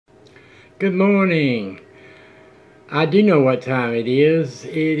Good morning. I do know what time it is.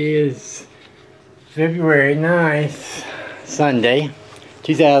 It is February 9th, Sunday,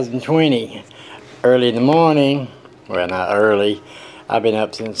 2020. Early in the morning. Well, not early. I've been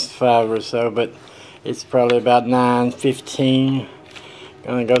up since 5 or so, but it's probably about 9:15.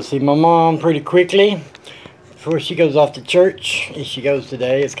 Gonna go see my mom pretty quickly before she goes off to church. If she goes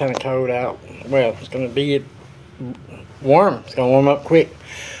today, it's kind of cold out. Well, it's gonna be warm. It's gonna warm up quick.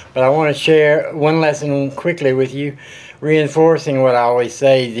 But I want to share one lesson quickly with you, reinforcing what I always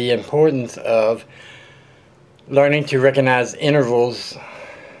say, the importance of learning to recognize intervals.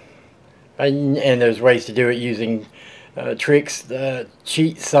 And there's ways to do it using tricks,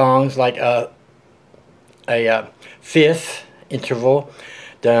 cheat songs like a fifth interval.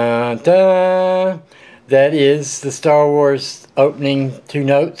 Dun, dun. That is the Star Wars opening 2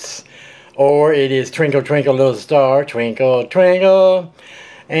 notes. Or it is Twinkle, Twinkle, Little Star, Twinkle, Twinkle.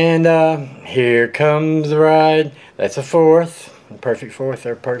 And Here Comes the Ride. That's a fourth, a perfect fourth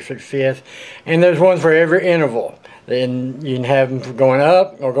or perfect fifth. And there's one for every interval. Then you can have them for going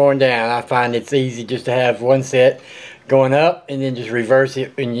up or going down. I find it's easy just to have one set going up and then just reverse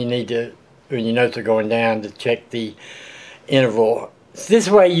it when you need to, when your notes are going down, to check the interval. This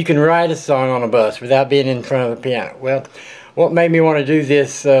way you can write a song on a bus without being in front of the piano. Well, what made me want to do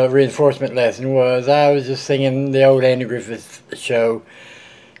this reinforcement lesson was I was just singing the old Andy Griffith Show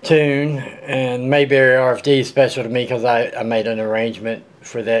tune, and Mayberry RFD is special to me because I made an arrangement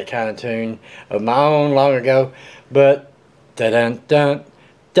for that kind of tune of my own long ago. But dun dun dun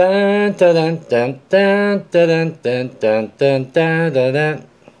dun dun dun dun dun dun dun dun dun.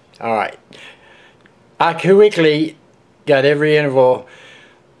 All right, I quickly got every interval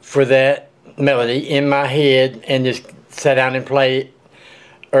for that melody in my head and just sat down and played it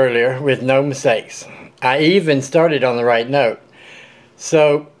earlier with no mistakes. I even started on the right note.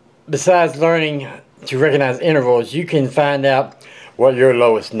 So besides learning to recognize intervals, you can find out what your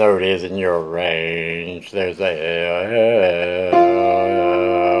lowest note is in your range. There's a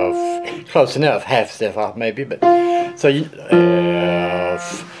F. Close enough, half step off maybe, but so you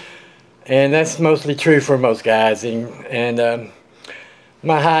F. And that's mostly true for most guys. And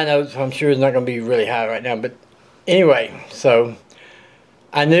my high notes, I'm sure, is not going to be really high right now. But anyway, so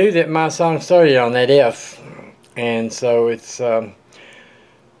I knew that my song started on that F, and so it's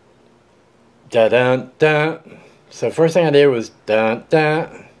dun dun. So first thing I did was dun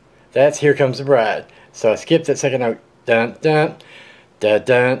dun. That's Here Comes the Bride. So I skipped that second note. Dun dun dun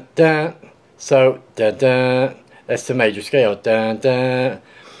dun dun. So dun dun. That's the major scale. Dun dun.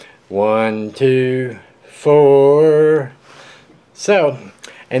 1, 2, 4. So,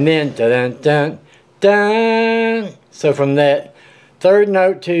 and then dun dun dun. So from that third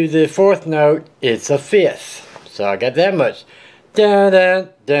note to the fourth note, it's a fifth. So I got that much. Dun dun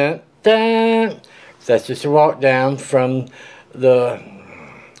dun dun. So that's just a walk down from the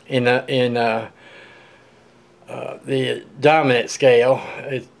the dominant scale.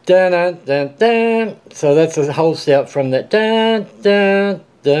 It's dun dun dun dun. So that's a whole step from that dun dun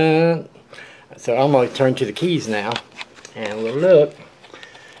dun. So I'm going to turn to the keys now, and we'll look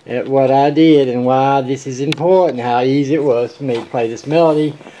at what I did and why this is important, how easy it was for me to play this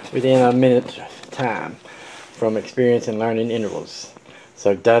melody within a minute's time from experience and learning intervals.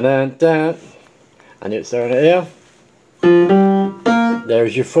 So dun dun dun. I knew it started at F.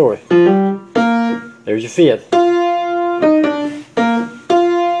 There's your fourth. There's your fifth.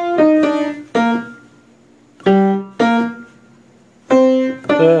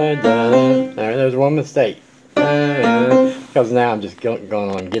 Dun, dun. There's one mistake. Because now I'm just going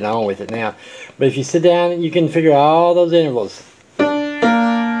on, getting on with it now. But if you sit down, you can figure all those intervals.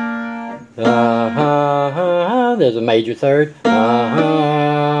 There's a major third.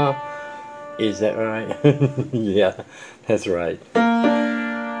 Is that right? Yeah, that's right.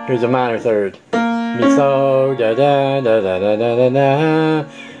 Here's a minor third. Mi so da da da da da da da da.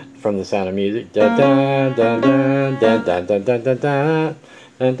 From The Sound of Music. Da da da da da da da da da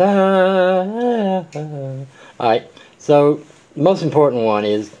da da. Alright, so the most important one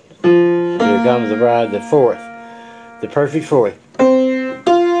is Here Comes the Bride, the fourth. The perfect fourth.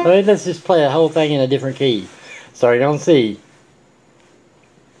 Alright, let's just play the whole thing in a different key. Starting on C.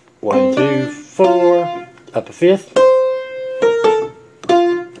 1, 2, 4, up a fifth.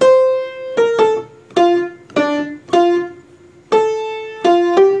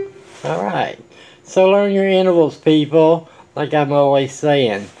 Alright, so learn your intervals, people, like I'm always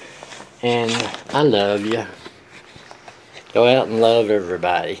saying. And I love you. Go out and love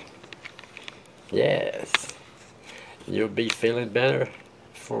everybody. Yes. You'll be feeling better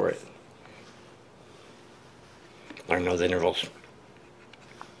for it. Learn those intervals.